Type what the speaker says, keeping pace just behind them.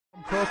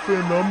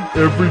Cuffing them,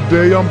 every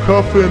day I'm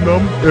cuffing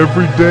them,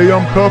 every day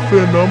I'm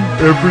cuffing them,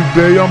 every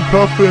day I'm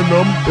cuffing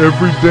them,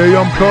 every day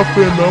I'm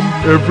cuffing them,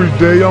 every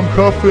day I'm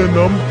cuffing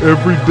them,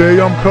 every day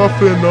I'm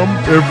cuffing them,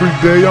 every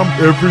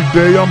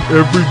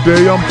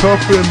day I'm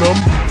cuffing them.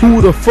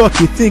 Who the fuck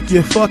you think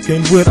you're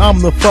fucking with? I'm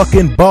the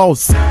fucking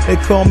boss. They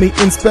call me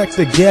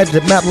Inspector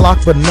Gadget,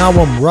 Matlock, but now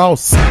I'm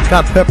Ross.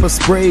 Got pepper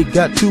spray,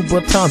 got 2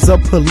 batons, a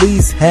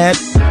police hat.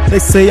 They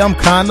say I'm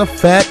kinda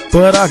fat,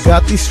 but I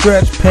got these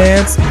stretch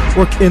pants.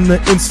 Work in the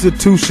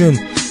institution,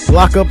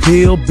 lock up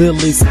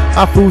hillbillies.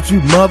 I fooled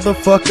you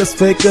motherfuckers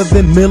faker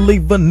than Milli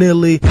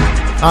Vanilli.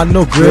 I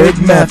know Greg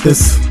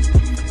Mathis,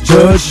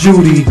 Judge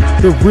Judy,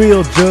 the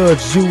real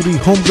Judge Judy.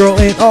 Homegirl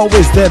ain't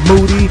always that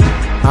moody.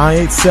 I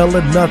ain't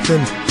selling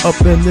nothing up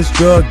in this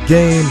drug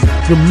game.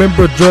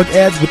 Remember drug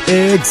ads with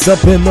eggs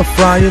up in the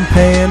frying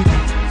pan?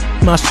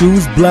 My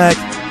shoes black,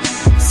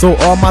 so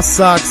are my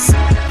socks.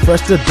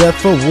 Fresh to death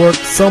for work,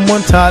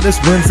 someone tied his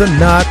wins a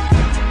knot.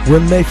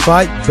 When they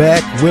fight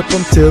back, whip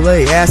them till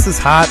they ass is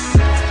hot.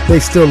 They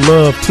still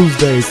love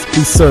Tuesdays,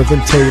 we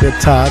serving tater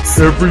tots.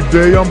 Every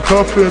day I'm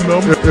cuffing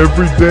them,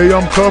 every day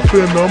I'm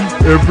cuffing them,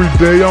 every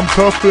day I'm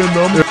cuffing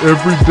them,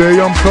 every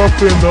day I'm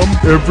cuffing them,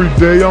 every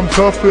day I'm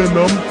cuffing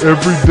them,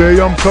 every day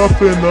I'm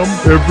cuffing them,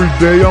 every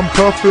day I'm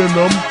cuffing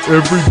them,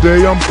 every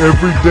day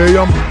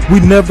I'm. We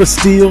never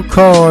steal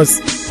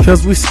cars,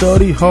 cause we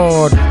study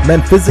hard.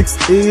 Man, physics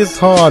is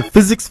hard,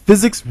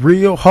 physics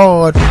real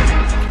hard.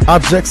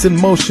 Objects in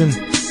motion,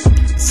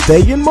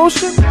 stay in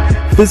motion?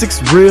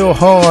 Physics real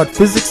hard,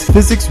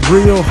 physics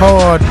real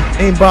hard.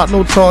 Ain't bout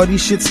no tardy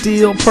shit,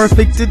 still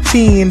perfect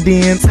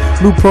attendance.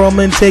 Lou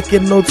Pearlman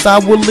taking notes, I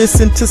will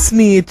listen to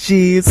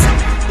snitches.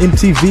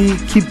 MTV,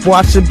 keep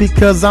watching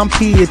because I'm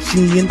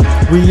pitching.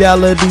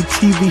 Reality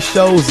TV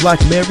shows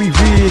like Mary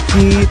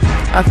Ricky.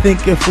 I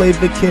think if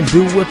Flavor can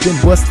do it, then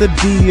what's the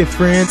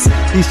difference?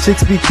 These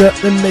chicks be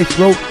cutting they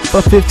throat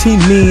for 15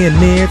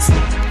 minutes.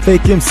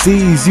 Fake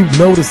MCs, you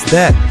notice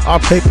that, our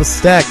paper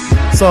stack.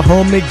 So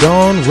homie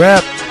gon'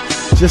 rap,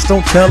 just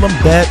don't tell them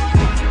that.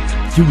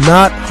 You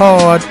not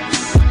hard,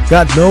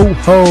 got no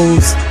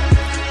hoes,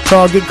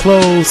 target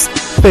clothes,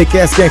 fake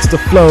ass gangster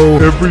flow.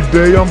 Every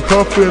day I'm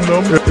cuffing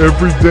them,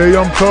 every day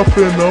I'm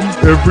cuffing them,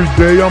 every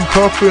day I'm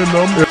cuffing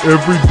them,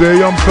 every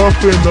day I'm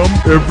cuffing them,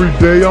 every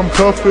day I'm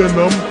cuffing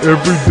them,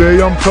 every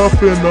day I'm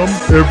cuffing them,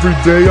 every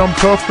day I'm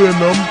cuffing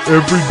them,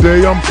 every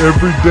day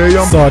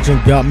I'm.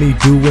 Sergeant got me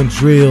doing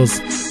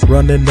drills,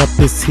 running up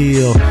this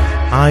hill.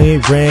 I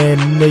ain't ran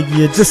in a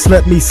year, just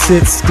let me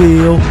sit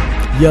still.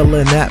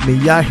 Yelling at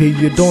me, I hear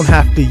you, don't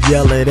have to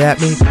yell it at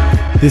me.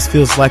 This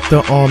feels like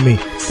the army,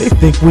 they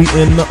think we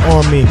in the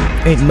army.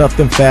 Ain't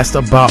nothing fast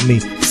about me,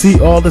 see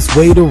all this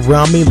weight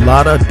around me.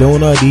 Lot of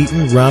donut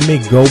eating around me,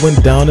 going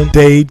down in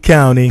Dade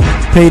County.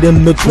 Paid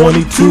in the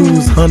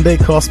 22s, Hyundai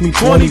cost me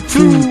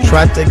 22.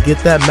 Tried to get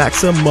that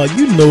Maxima,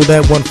 you know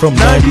that one from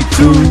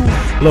 92.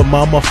 Lil'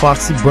 mama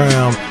Foxy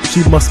Brown,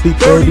 she must be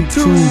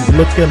 32.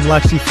 Looking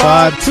like she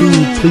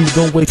 5'2", please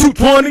don't wait till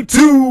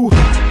 22.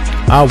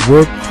 I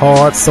work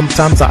hard,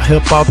 sometimes I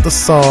help out the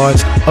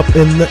Sarge. Up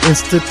in the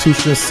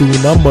institution,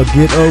 soon I'ma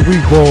get a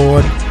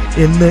reward.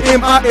 In the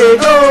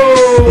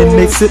MIAO,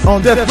 inmates sit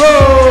on death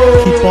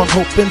row. Keep on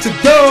hoping to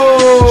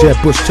go. Jeb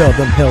Bush tell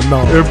them hell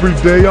no. Every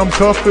day I'm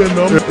cuffing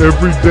them,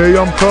 every day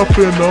I'm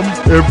cuffing them,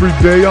 every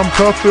day I'm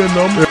cuffing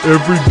them,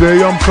 every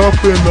day I'm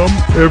cuffing them,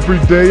 every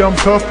day I'm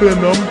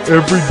cuffing them,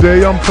 every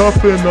day I'm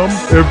cuffing them,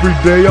 every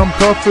day I'm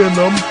cuffing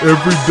them,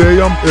 every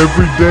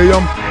day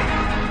I'm.